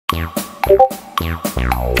Hello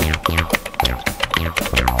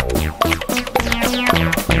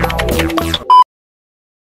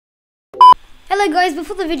guys,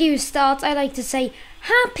 before the video starts, I'd like to say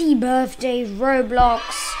happy birthday Roblox.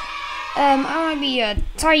 I might be a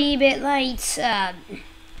tiny bit late,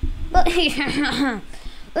 but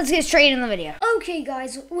let's get straight in the video. Okay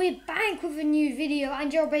guys, we're back with a new video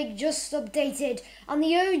and Jailbreak just updated on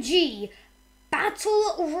the OG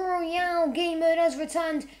Battle Royale game mode has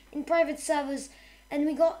returned in private servers, and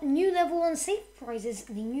we got new level 1 safe prizes,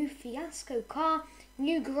 the new Fiasco car,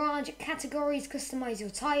 new garage categories, customize your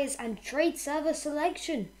tires, and trade server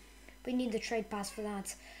selection. We need the trade pass for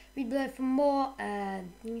that. We blow for more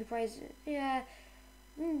new prizes, yeah,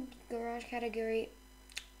 garage category,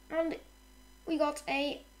 and we got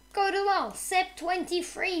a code as well,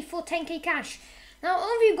 SEP23 for 10k cash. Now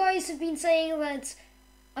all of you guys have been saying that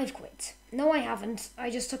I've quit. No, I haven't. I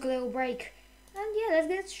just took a little break. And yeah, let's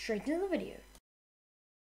get straight into the video.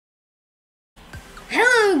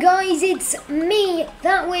 Hello guys, it's me,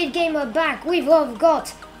 That Weird Gamer, back. We've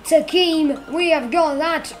got Takeem, we have got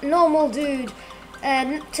that normal dude.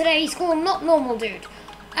 Today he's called Not Normal Dude.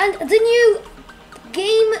 And the new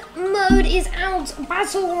game mode is out.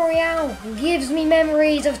 Battle Royale gives me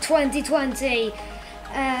memories of 2020.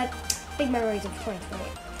 Big memories of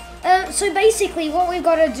 2020. So basically what we've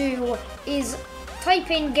got to do is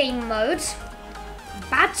type in game mode,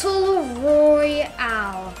 Battle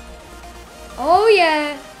Royale. Oh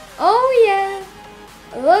yeah, oh yeah,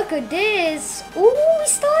 look at this. Ooh, we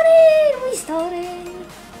started.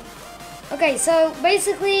 Okay, so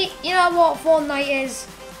basically, you know what Fortnite is?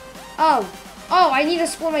 Oh, I need to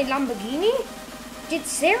spawn my Lamborghini?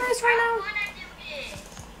 It's serious right now?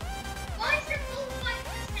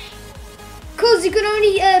 Because you can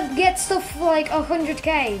only get stuff for like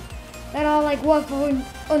 100k that are like worth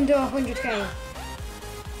under 100k.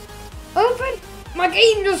 Open! My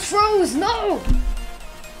game just froze! No!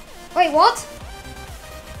 Wait, what?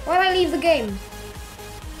 Why did I leave the game?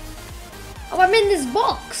 Oh, I'm in this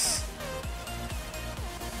box!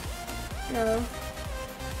 No.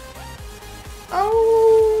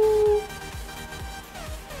 Oh!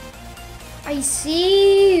 I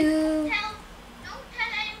see you.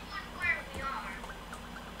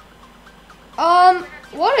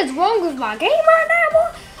 What is wrong with my game right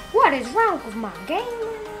now? What is wrong with my game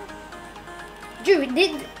right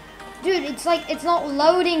now? Dude, it's like, it's not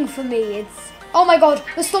loading for me. It's, oh my god,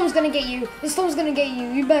 the storm's gonna get you. The storm's gonna get you.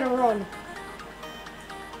 You better run.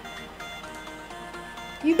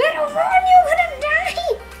 You better run, you're gonna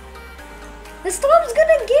die. The storm's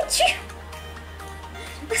gonna get you.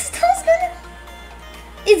 The storm's gonna,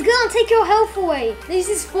 it's gonna take your health away. This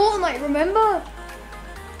is Fortnite, remember?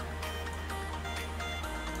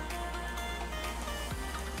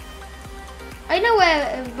 I know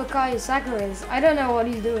where Bukayo Saka is. I don't know what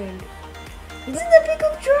he's doing. He's in the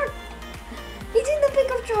pickup truck. He's in the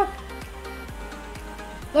pickup truck.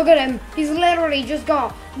 Look at him. He's literally just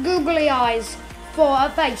got googly eyes for a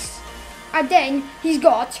face. And then he's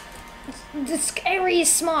got the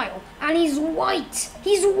scariest smile. And he's white.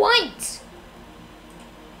 He's white.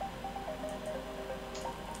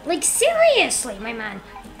 Like seriously, my man.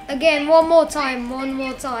 Again, one more time.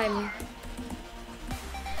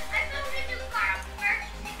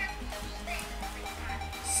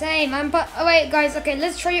 Same, oh wait guys, okay,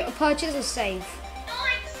 let's try to purchase or save. No,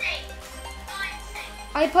 I'm safe.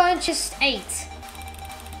 I purchased 8.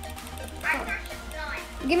 I purchased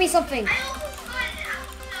 9. Give me something. I almost got it.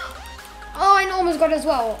 Oh, I almost got it as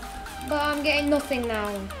well. But I'm getting nothing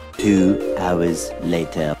now. 2 hours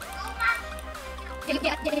later.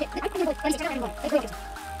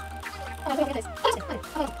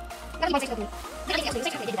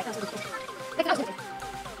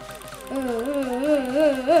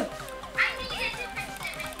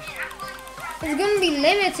 It's gonna be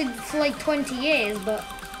limited for like 20 years, but it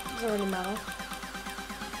doesn't really matter.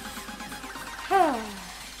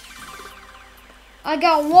 I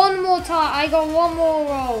got one more I got one more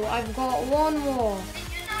roll. I've got one more. Did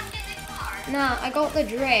you not get the car? Nah, I got the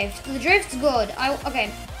drift. The drift's good.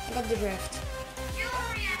 Okay, I got the drift.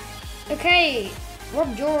 Okay,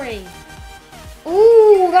 Rob Jory.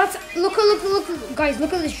 Ooh, that's look, guys,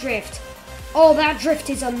 look at this drift. Oh, that drift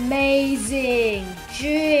is amazing.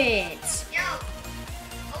 Shit. Yo,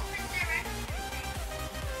 open the rest.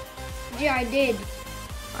 Yeah, I did.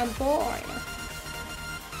 I'm bored.